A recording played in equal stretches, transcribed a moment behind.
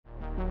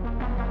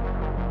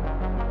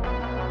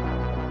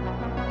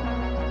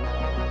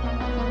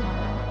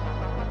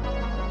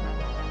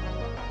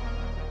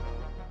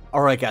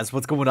Alright guys,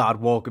 what's going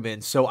on? Welcome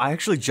in. So I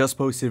actually just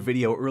posted a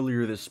video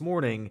earlier this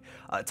morning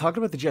talking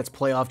about the Jets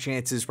playoff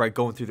chances, right,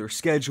 going through their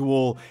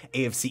schedule,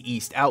 AFC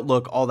East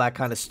outlook, all that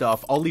kind of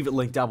stuff. I'll leave it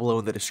linked down below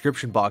in the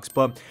description box,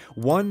 but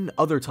one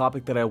other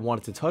topic that I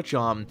wanted to touch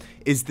on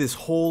is this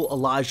whole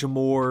Elijah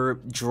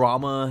Moore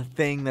drama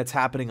thing that's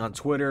happening on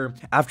Twitter.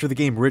 After the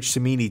game, Rich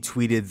Cimini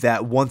tweeted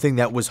that one thing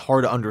that was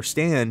hard to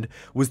understand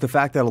was the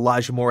fact that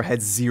Elijah Moore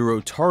had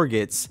 0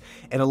 targets,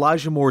 and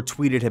Elijah Moore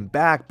tweeted him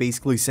back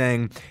basically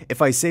saying,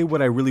 if I say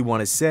what I really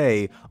want to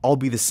say, I'll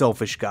be the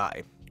selfish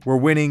guy. We're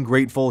winning,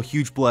 grateful,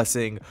 huge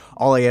blessing,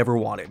 all I ever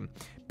wanted.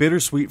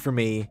 Bittersweet for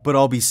me, but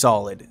I'll be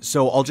solid,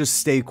 so I'll just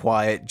stay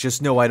quiet,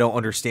 just know I don't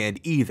understand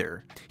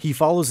either. He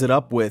follows it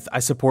up with, I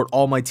support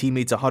all my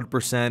teammates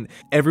 100%,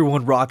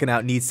 everyone rocking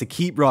out needs to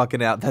keep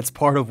rocking out, that's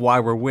part of why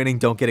we're winning,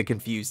 don't get it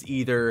confused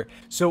either.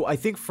 So I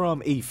think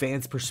from a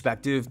fan's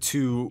perspective,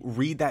 to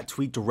read that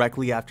tweet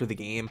directly after the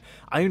game,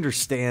 I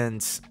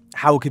understand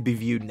how it could be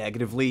viewed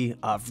negatively,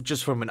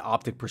 just from an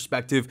optic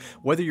perspective,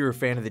 whether you're a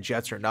fan of the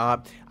Jets or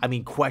not. I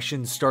mean,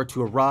 questions start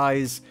to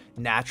arise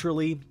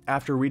naturally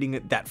after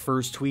reading that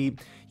first tweet.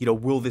 You know,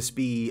 will this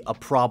be a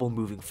problem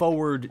moving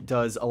forward?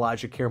 Does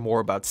Elijah care more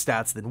about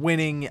stats than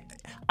winning?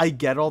 I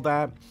get all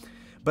that,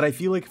 but I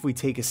feel like if we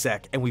take a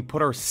sec and we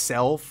put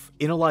ourselves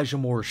in Elijah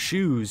Moore's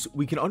shoes,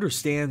 we can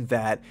understand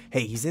that,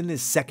 hey, he's in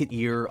his second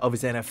year of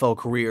his NFL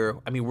career.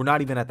 I mean, we're not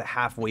even at the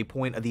halfway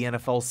point of the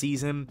NFL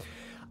season.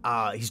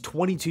 He's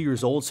 22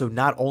 years old, so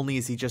not only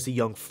is he just a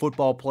young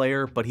football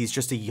player, but he's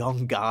just a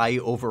young guy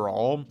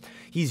overall.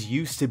 He's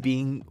used to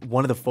being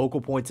one of the focal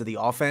points of the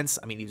offense.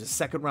 I mean, he was a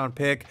second-round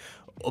pick,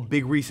 a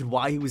big reason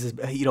why he was,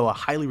 a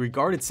highly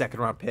regarded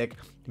second-round pick.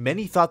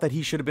 Many thought that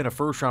he should have been a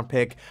first-round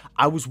pick.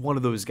 I was one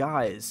of those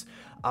guys.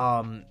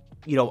 I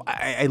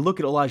look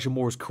at Elijah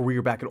Moore's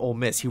career back at Ole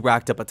Miss. He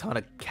racked up a ton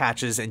of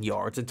catches and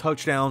yards and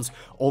touchdowns.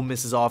 Ole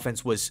Miss's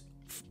offense was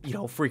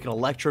freaking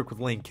electric with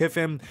Lane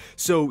Kiffin.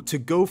 So to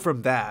go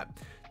from that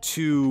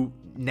to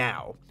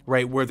now,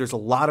 right, where there's a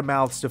lot of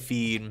mouths to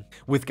feed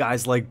with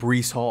guys like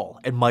Breece Hall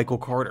and Michael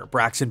Carter,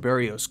 Braxton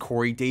Berrios,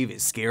 Corey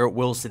Davis, Garrett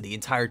Wilson, the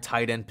entire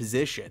tight end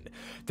position,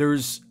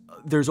 there's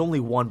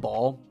only one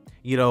ball.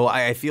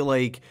 I feel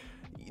like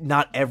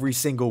not every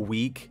single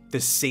week the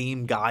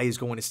same guy is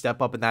going to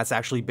step up, and that's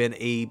actually been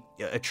a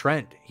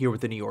trend here with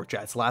the New York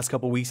Jets. Last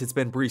couple of weeks it's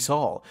been Breece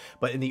Hall,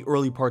 but in the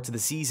early parts of the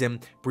season,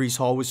 Breece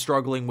Hall was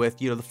struggling with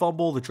the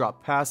fumble, the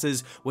drop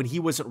passes. When he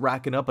wasn't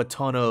racking up a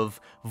ton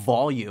of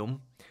volume,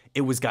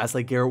 it was guys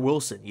like Garrett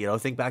Wilson.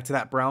 Think back to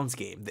that Browns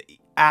game.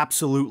 That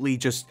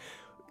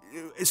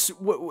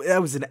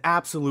was an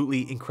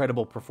absolutely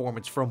incredible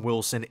performance from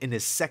Wilson in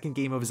his second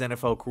game of his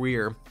NFL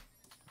career.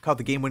 Caught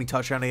the game-winning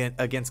touchdown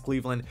against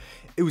Cleveland.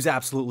 It was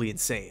absolutely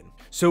insane.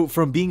 So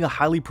from being a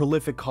highly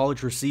prolific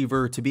college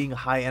receiver to being a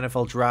high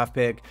NFL draft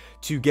pick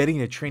to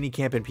getting a training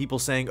camp and people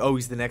saying, oh,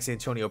 he's the next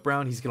Antonio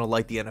Brown, he's going to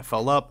light the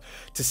NFL up,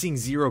 to seeing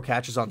 0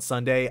 catches on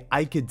Sunday,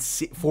 I could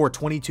see, for a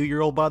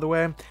 22-year-old, by the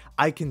way,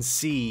 I can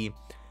see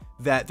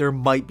that there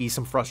might be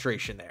some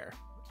frustration there.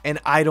 And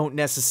I don't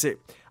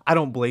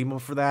blame him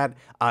for that.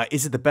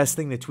 Is it the best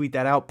thing to tweet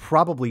that out?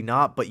 Probably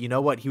not, but you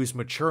know what? He was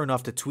mature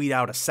enough to tweet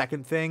out a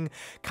second thing,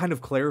 kind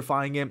of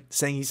clarifying it,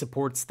 saying he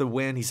supports the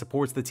win, he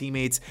supports the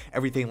teammates,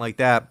 everything like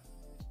that.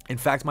 In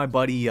fact, my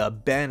buddy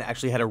Ben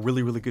actually had a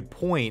really, really good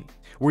point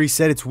where he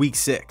said it's week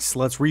 6.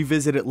 Let's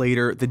revisit it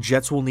later. The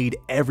Jets will need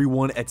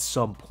everyone at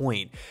some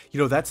point.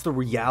 That's the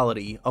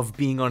reality of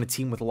being on a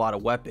team with a lot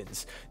of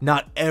weapons.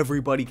 Not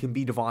everybody can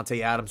be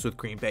Devontae Adams with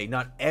Green Bay.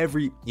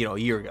 A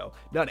year ago,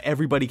 not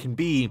everybody can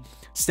be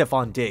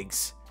Stephon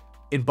Diggs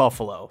in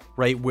Buffalo,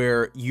 right?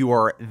 Where you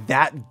are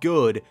that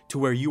good to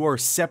where you are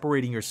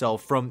separating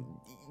yourself from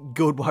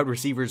good wide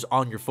receivers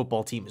on your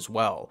football team as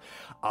well.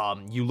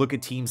 You look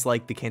at teams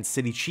like the Kansas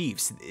City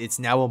Chiefs, it's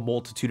now a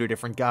multitude of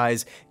different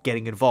guys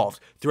getting involved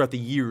throughout the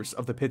years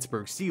of the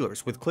Pittsburgh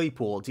Steelers with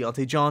Claypool,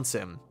 Deontay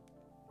Johnson,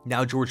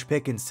 now George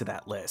Pickens to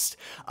that list.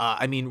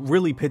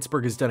 Really,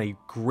 Pittsburgh has done a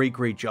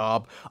great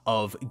job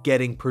of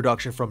getting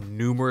production from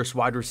numerous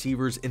wide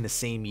receivers in the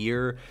same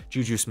year.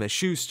 Juju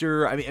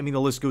Smith-Schuster, the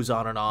list goes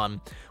on and on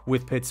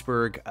with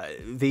Pittsburgh.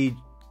 They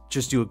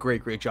just do a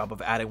great job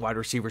of adding wide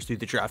receivers through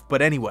the draft.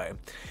 But anyway,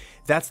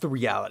 that's the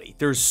reality.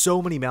 There's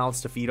so many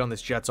mouths to feed on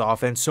this Jets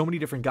offense, so many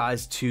different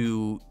guys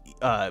to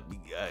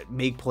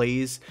make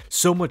plays,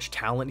 so much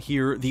talent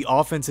here. The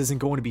offense isn't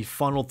going to be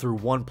funneled through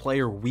one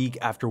player week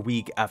after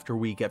week after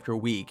week after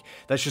week.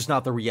 That's just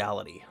not the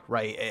reality,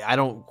 right? I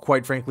don't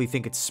quite frankly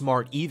think it's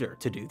smart either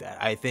to do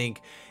that. I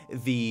think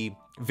the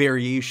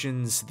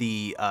variations,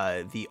 the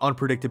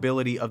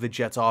unpredictability of the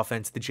Jets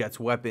offense, the Jets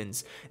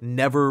weapons,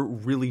 never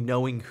really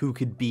knowing who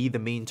could be the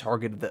main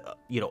target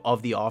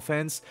of the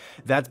offense,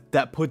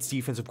 that puts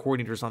defensive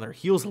coordinators on their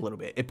heels a little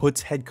bit. It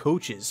puts head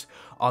coaches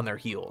on their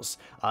heels,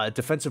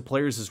 defensive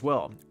players as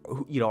well.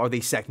 Are they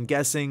second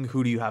guessing?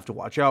 Who do you have to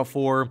watch out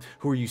for?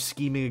 Who are you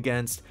scheming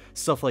against?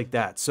 Stuff like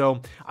that.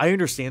 So I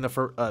understand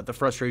the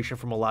frustration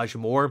from Elijah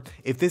Moore.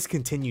 If this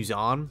continues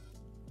on,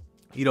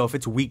 You know, if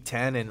it's week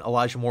 10 and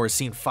Elijah Moore has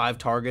seen 5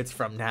 targets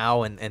from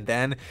now and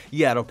then,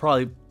 yeah, it'll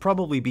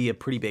probably be a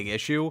pretty big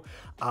issue.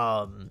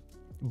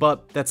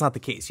 But that's not the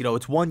case. You know,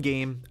 it's one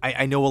game.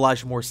 I know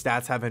Elijah Moore's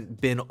stats haven't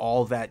been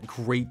all that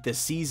great this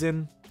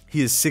season. He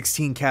has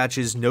 16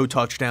 catches, no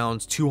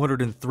touchdowns,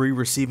 203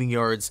 receiving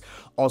yards,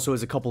 also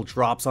has a couple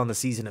drops on the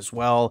season as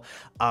well.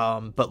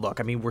 But look,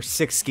 I mean, we're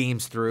 6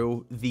 games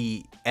through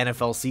the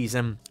NFL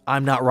season.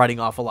 I'm not writing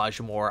off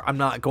Elijah Moore. I'm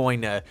not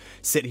going to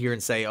sit here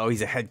and say, oh,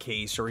 he's a head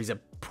case or he's a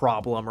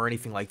problem or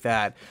anything like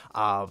that.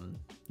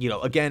 You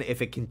know, again,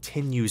 if it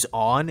continues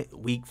on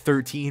week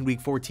 13,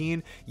 week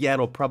 14, yeah,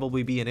 it'll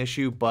probably be an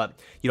issue. But,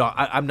 you know,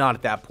 I'm not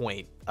at that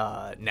point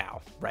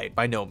now, right?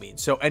 By no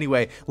means. So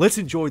anyway, let's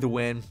enjoy the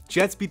win.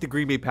 Jets beat the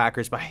Green Bay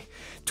Packers by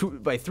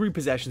 3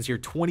 possessions here,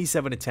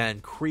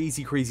 27-10.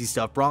 Crazy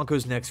stuff.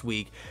 Broncos next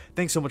week.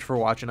 Thanks so much for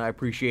watching. I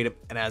appreciate it.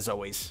 And as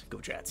always, go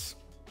Jets.